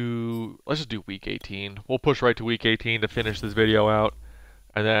push to, let's just do week 18. We'll push right to week 18 to finish this video out.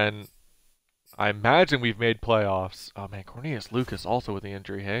 And then I imagine we've made playoffs. Oh man, Cornelius Lucas also with the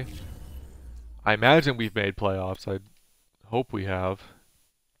injury, hey? I imagine we've made playoffs. I hope we have.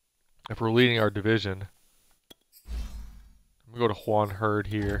 If we're leading our division. I'm going to go to Juan Hurd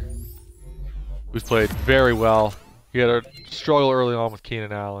here. Who's played very well. He had a struggle early on with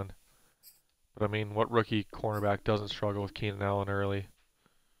Keenan Allen. But I mean, what rookie cornerback doesn't struggle with Keenan Allen early?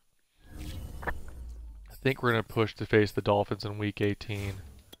 I think we're going to push to face the Dolphins in week 18.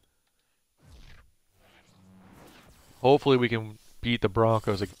 Hopefully we can beat the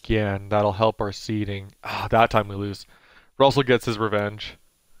Broncos again. That'll help our seeding. Ah, that time we lose. Russell gets his revenge.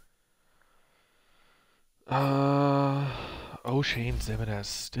 O'Shane Zimenez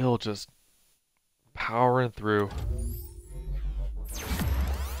still just powering through.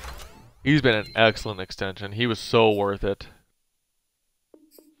 He's been an excellent extension. He was so worth it.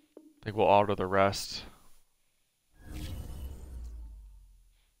 I think we'll auto the rest.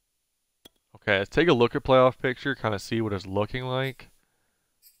 Okay, let's take a look at playoff picture, kind of see what it's looking like.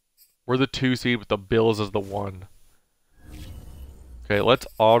 We're the 2 seed with the Bills as the 1. Okay, let's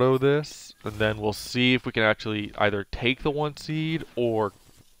auto this, and then we'll see if we can actually either take the 1 seed or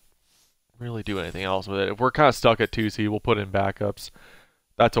really do anything else with it. If we're kind of stuck at 2 seed, we'll put in backups.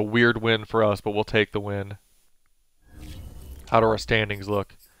 That's a weird win for us, but we'll take the win. How do our standings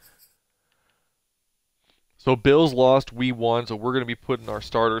look? So Bills lost, we won, so we're going to be putting our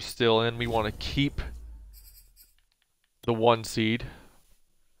starters still in. We want to keep the 1 seed.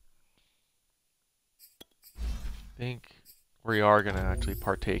 I think we are going to actually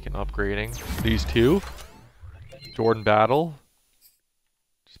partake in upgrading these 2. Jordan Battle.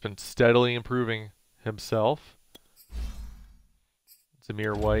 Just been steadily improving himself.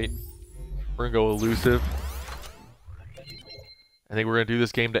 Zamir White. We're going to go elusive. I think we're going to do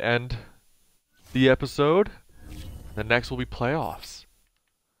this game to end the episode. The next will be playoffs.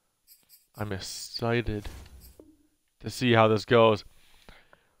 I'm excited to see how this goes.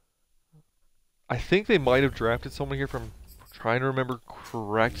 I think they might have drafted someone here from, trying to remember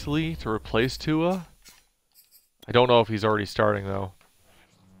correctly, to replace Tua. I don't know if he's already starting though.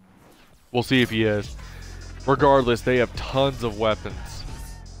 We'll see if he is. Regardless, they have tons of weapons.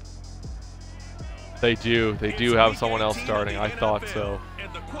 They do. They do have someone else starting. I thought so.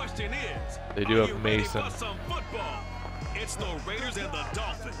 And the question is, They do have Mason. some football? It's the Raiders and the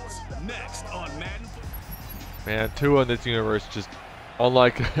Dolphins. Next on Madden. Man, Tua in this universe just,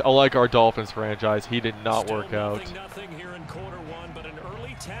 unlike our Dolphins franchise, he did not work out.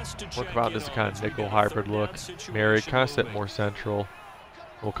 Work about this kind of nickel hybrid look. Mary kind of sit more central.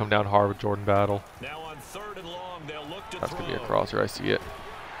 We'll come down hard with Jordan Battle. That's going to be a crosser. I see it.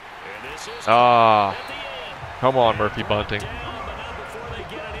 Ah, come on, Murphy Bunting.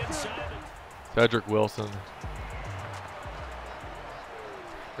 Cedric Wilson.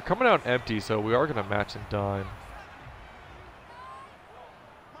 They're coming out empty, so we are going to match and dime.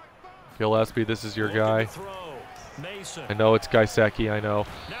 Gillespie, this is your guy. I know it's Gaiseki, I know.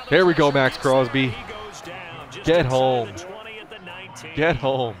 There we go, Max Crosby. Get home. Get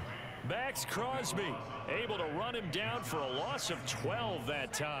home. Max Crosby able to run him down for a loss of 12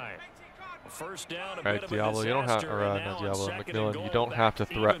 that time. First down. All right, Diablo, you don't have, or not Diablo, McMillan, you don't have to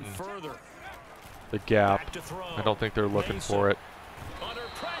threaten the gap. I don't think they're looking for it.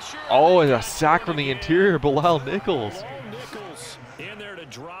 Oh, and a sack from the interior, Bilal Nichols. And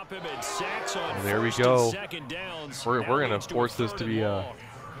there we go. We're going to force this to be a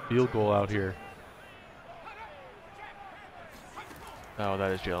field goal out here. Oh,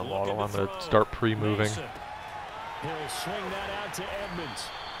 that is Jalen Waddle. I'm going to start pre-moving.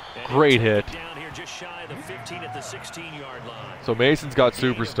 Great hit. So Mason's got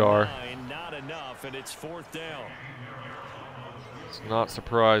superstar. It's not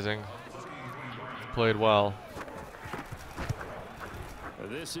surprising. Played well.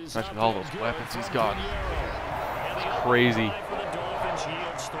 Imagine all those weapons he's got. It's crazy.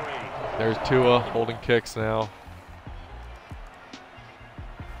 There's Tua holding kicks now.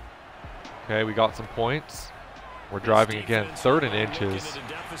 Okay, we got some points. We're driving again. 3rd and inches.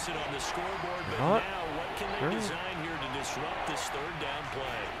 Not sure.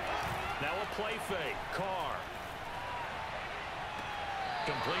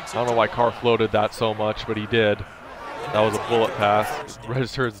 I don't know why Carr floated that so much, but he did. That was a bullet pass.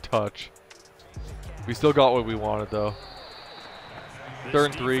 Registered as a touch. We still got what we wanted, though. 3rd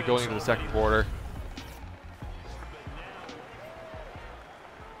and 3 going into the 2nd quarter.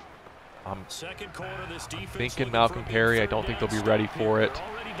 I'm thinking Malcolm Perry. I don't think they'll be ready for it.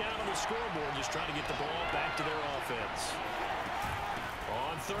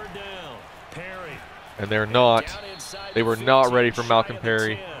 And they're not. They were not ready for Malcolm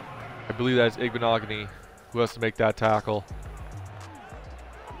Perry. I believe that is Igbenogany who has to make that tackle.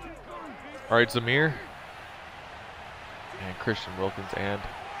 All right, Zamir. And Christian Wilkins and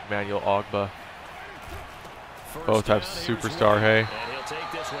Emmanuel Ogba. Both have superstar, hey.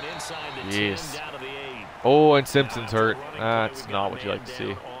 Yes. Oh, and Simpson's hurt. That's not what you like to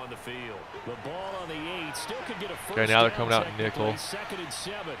see. Okay, now they're coming out in nickel.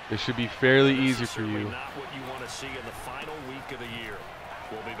 This should be fairly easy for you.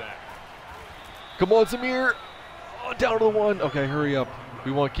 Come on, Zamir. Oh, down to the 1. Okay, hurry up.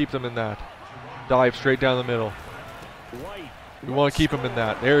 We want to keep them in that. Dive straight down the middle. We want to keep him in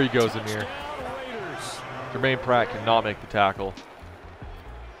that. There he goes, Zamir. Jermaine Pratt cannot make the tackle.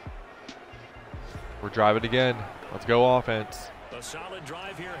 We're driving again. Let's go offense. A solid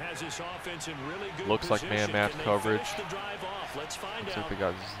drive here has this offense in really good looks like man match coverage. Let's find looks out. like they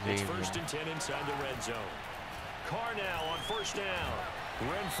got his name. It's 1st and 10 inside the red zone. Carr now on 1st down.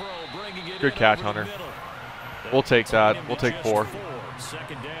 Renfro bringing it good catch, Hunter. We'll take that. We'll take 4.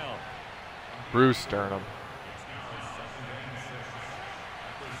 2nd down. Bruce Sternum.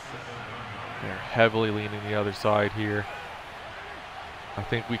 They're heavily leaning the other side here. I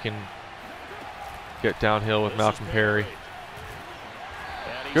think we can get downhill with Malcolm Perry.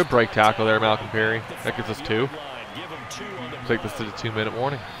 Good break tackle there, Malcolm Perry. That gives us 2. Take this to the 2-minute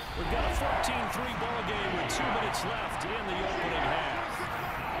warning. We've got a 14-3 ball game with 2 minutes left in the opening half.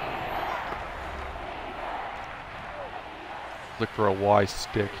 Look for a Y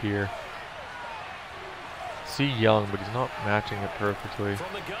stick here. See Young, but he's not matching it perfectly.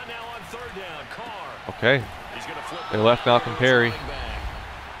 From the gun now on 3rd down, Carr. Okay. They left Malcolm Perry.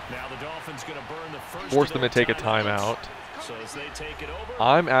 Now the Dolphins going to burn the first. Force them to take a timeout. So as they take it over,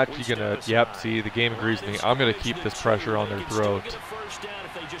 I'm actually going to, yep, see, the game agrees with me. I'm going to keep this pressure on their throat. First down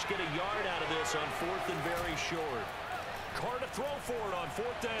if they just get a yard out of this on 4th and very short. Carr to throw for it on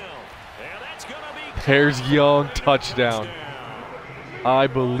 4th down. And that's going to be There's Young, touchdown. I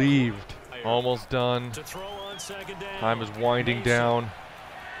believed. Almost done. Time is winding down.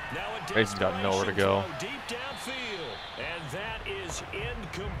 Mason's got nowhere to go. Deep downfield, and that is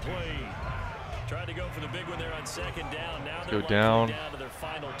incomplete. Tried to go for the big one there on 2nd down. Now go down. To their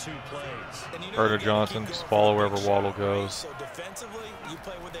final 2 plays. Herder Johnson, just follow wherever Waddle goes. So defensively, you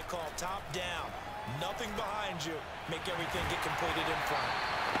play what they call top down. Nothing behind you. Make everything get completed in front.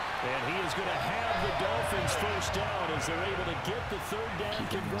 And he is going to have the Dolphins first down as they're able to get the 3rd down Keep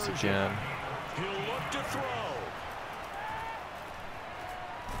doing this conversion. again. He'll look to throw.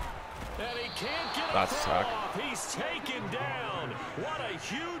 And he can't get That's a a throw sack. off. He's taken down. What a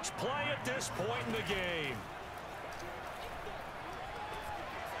huge play at this point in the game.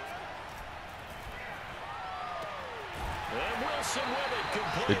 And Wilson with it.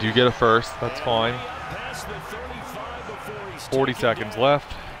 They Complete. do get a first. That's And fine. way up past the 35 before he's 40 taken seconds down.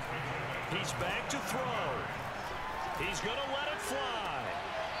 left. He's back to throw. He's going to let it fly.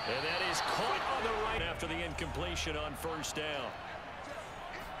 And that is caught on the right after the incompletion on first down.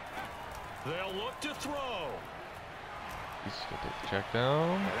 They'll look to throw. He's going to take the check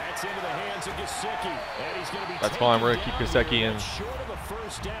down. And that's into the hands of Gesicki. And he's going to be That's fine. We're going to keep Gesicki in.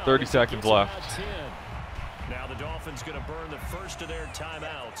 30 seconds left. Now the Dolphins going to burn the first of their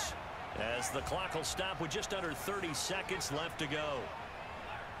timeouts as the clock will stop with just under 30 seconds left to go.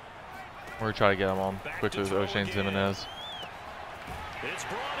 We're going to try to get him on quickly with O'Shane Ximines. It's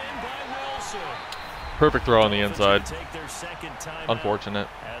brought in by Wilson. Perfect throw on the inside. Take their second timeout Unfortunate.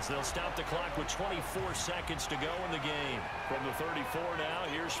 as they'll stop the clock with 24 seconds to go in the game. From the 34 now,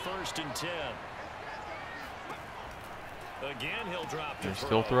 here's 1st and 10. Again, he'll drop the They're throw.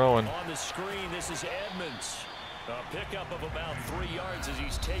 still throwing. On the screen, this is Edmonds. A pickup of about 3 yards as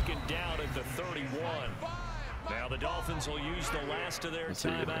he's taken down at the 31. Now the Dolphins will use the last of their Let's see,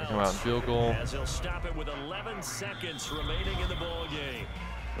 they're timeouts. gonna come out in field goal. As they'll stop it with 11 seconds remaining in the ball game.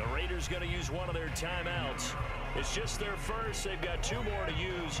 The Raiders going to use one of their timeouts. It's just their first. They've got 2 more to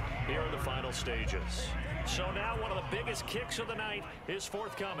use here in the final stages. So now one of the biggest kicks of the night is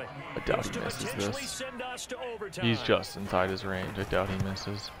forthcoming. I doubt It's he to misses potentially this. send us to overtime. He's just inside his range. I doubt he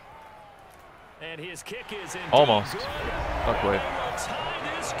misses. And his kick is in. Almost. Good. Not quite. And they will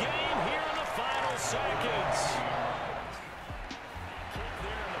tie this game here in the final seconds.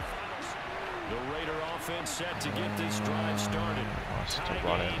 The Raider offense set to get this drive started. Wants to Tie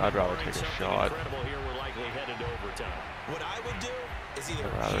run it. game I'd rather barring take a something shot. incredible here, we're likely headed to overtime. What I would do is either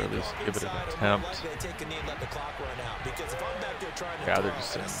I'd rather at least give it an attempt. take a knee and let the clock run out. Because if I'm back there trying to Yeah, throw they're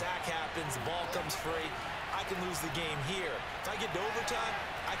just and a saying. sack happens, the ball comes free, I can lose the game here. If I get to overtime,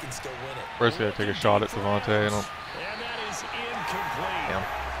 I can still win it. First, we got to take a shot at Devontae. I don't. And that is incomplete. Damn.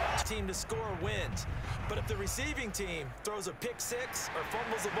 Team to score wins. But if the receiving team throws a pick 6 or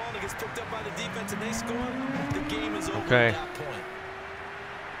fumbles the ball and it gets picked up by the defense and they score, the game is over Okay. at that point.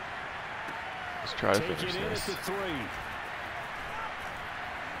 Let's try to Take finish it in at this. the 3.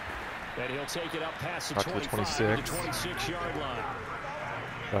 And he'll take it up past the Out to the 25 to 26. the 26-yard line.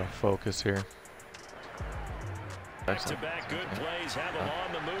 Gotta focus here. Excellent. Back-to-back good plays have him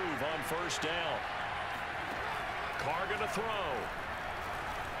on the move on first down. Carr going to throw.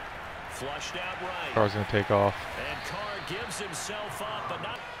 Flushed out right. Carr's gonna take off. And Carr gives himself up, but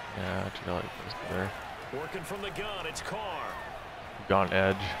not Yeah, actually, I like this better. working from the gun. It's Carr. Got an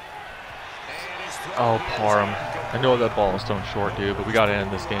edge. And his throw Oh, is Parham. incomplete. I know that ball is thrown short, dude, but we gotta end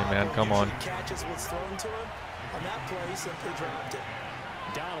this game, man. Come on. Catches what's thrown to him. On that play, he simply dropped it.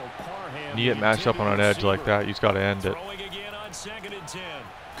 Donald Parham. When you get matched up on an edge like that, you just gotta end it. Throwing again on 2nd and 10.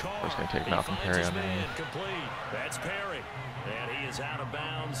 Carr, We're just gonna take he Malcolm finds Perry his on man, him. complete. That's Perry. And he is out of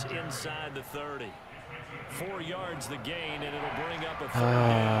bounds inside the 30. 4 yards the gain, and it'll bring up a 3rd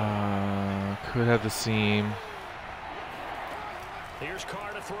down. Could have the seam. Here's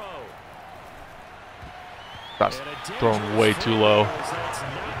Carr to throw. That's And a thrown dangerous way too low. throw as that's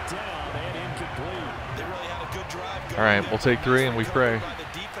knocked down and incomplete. They really had a good drive. All right, we'll take 3 and we pray. By the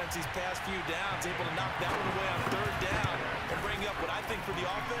defense these past few downs, able to knock that one away on 3rd down and bring up what I think for the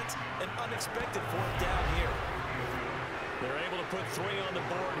offense, an unexpected 4th down here. They're able to put 3 on the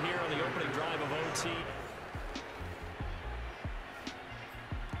board here on the opening drive of OT.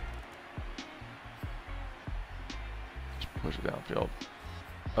 Push it downfield.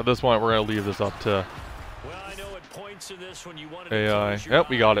 At this point, we're gonna leave this up to Well, I know at points in this when you wanted to AI. close your Yep,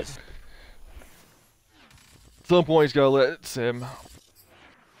 we got it. eyes. At some point, he's gotta let it sim.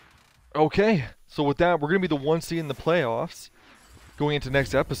 Okay, so with that, we're gonna be the 1 seed in the playoffs going into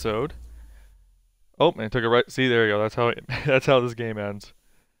next episode. Oh, man, took it right. See, there you go. That's how that's how this game ends.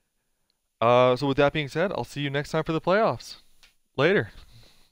 So with that being said, I'll see you next time for the playoffs. Later.